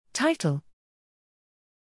Title: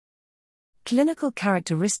 Clinical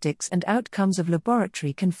Characteristics and Outcomes of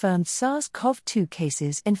Laboratory-Confirmed SARS-CoV-2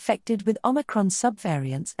 Cases Infected with Omicron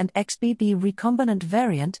Subvariants and XBB Recombinant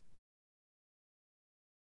Variant.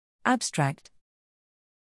 Abstract.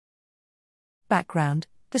 Background: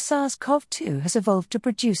 the SARS-CoV-2 has evolved to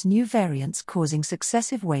produce new variants causing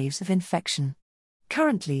successive waves of infection.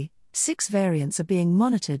 Currently, 6 variants are being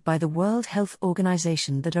monitored by the World Health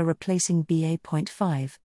Organization that are replacing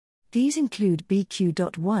BA.5. These include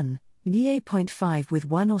BQ.1, BA.5 with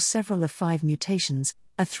one or several of 5 mutations,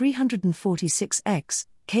 A346X,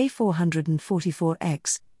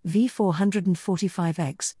 K444X,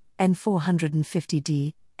 V445X,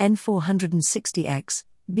 N450D, N460X,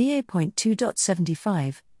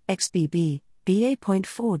 BA.2.75, XBB,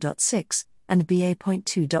 BA.4.6, and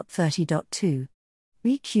BA.2.30.2.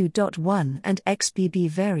 BQ.1 and XBB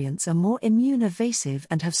variants are more immune evasive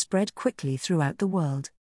and have spread quickly throughout the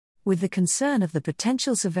world. With the concern of the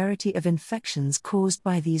potential severity of infections caused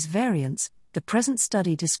by these variants, the present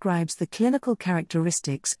study describes the clinical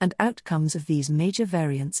characteristics and outcomes of these major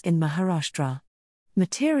variants in Maharashtra.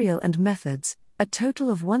 Material and methods: a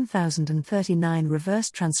total of 1,039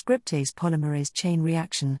 reverse transcriptase polymerase chain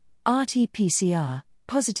reaction (RT-PCR)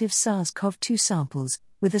 positive SARS-CoV-2 samples,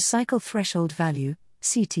 with a cycle threshold value,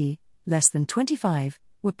 CT, less than 25,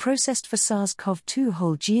 were processed for SARS-CoV-2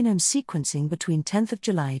 whole genome sequencing between 10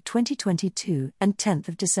 July 2022 and 10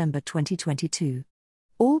 December 2022.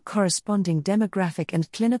 All corresponding demographic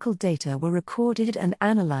and clinical data were recorded and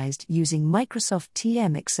analyzed using Microsoft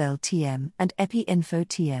TM Excel TM and EpiInfo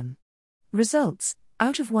TM. Results: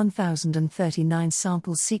 out of 1,039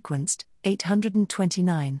 samples sequenced,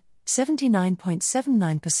 829,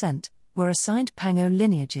 79.79%, were assigned PANGO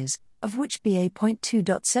lineages, of which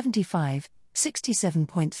BA.2.75,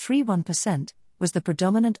 67.31%, was the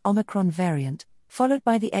predominant Omicron variant, followed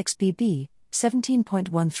by the XBB,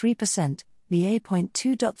 17.13%,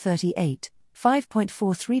 BA.2.38,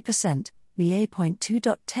 5.43%,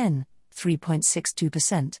 BA.2.10,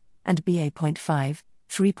 3.62%, and BA.5,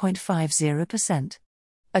 3.50%.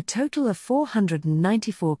 A total of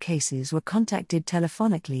 494 cases were contacted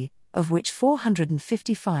telephonically, of which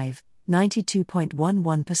 455,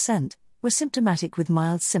 92.11%, were symptomatic with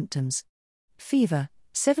mild symptoms. Fever,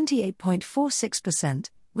 78.46%,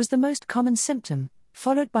 was the most common symptom,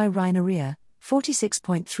 followed by rhinorrhea,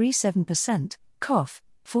 46.37%, cough,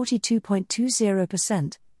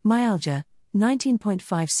 42.20%, myalgia,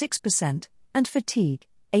 19.56%, and fatigue,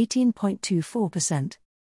 18.24%.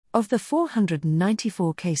 Of the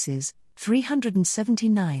 494 cases,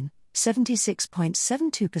 379,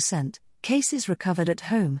 76.72%, cases recovered at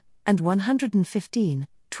home, and 115,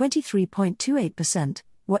 23.28%,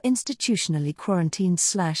 were institutionally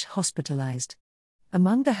quarantined/hospitalized.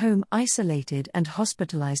 Among the home isolated and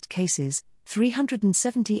hospitalized cases,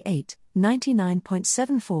 378,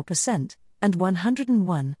 99.74%, and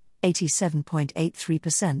 101,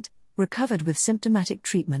 87.83%, recovered with symptomatic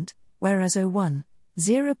treatment, whereas 01,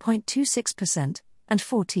 0.26%, and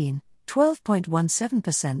 14,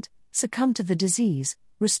 12.17%, succumbed to the disease,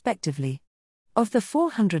 respectively. Of the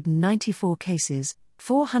 494 cases,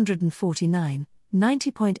 449,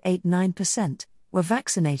 90.89%, were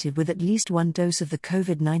vaccinated with at least one dose of the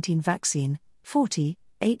COVID-19 vaccine, 40,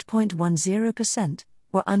 8.10%,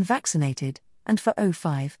 were unvaccinated, and for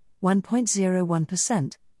 05,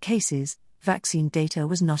 1.01%, cases, vaccine data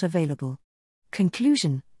was not available.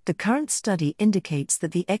 Conclusion: the current study indicates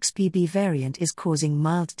that the XBB variant is causing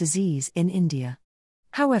mild disease in India.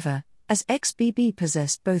 However, as XBB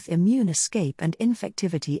possessed both immune escape and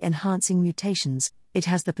infectivity-enhancing mutations, it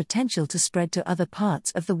has the potential to spread to other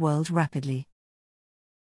parts of the world rapidly.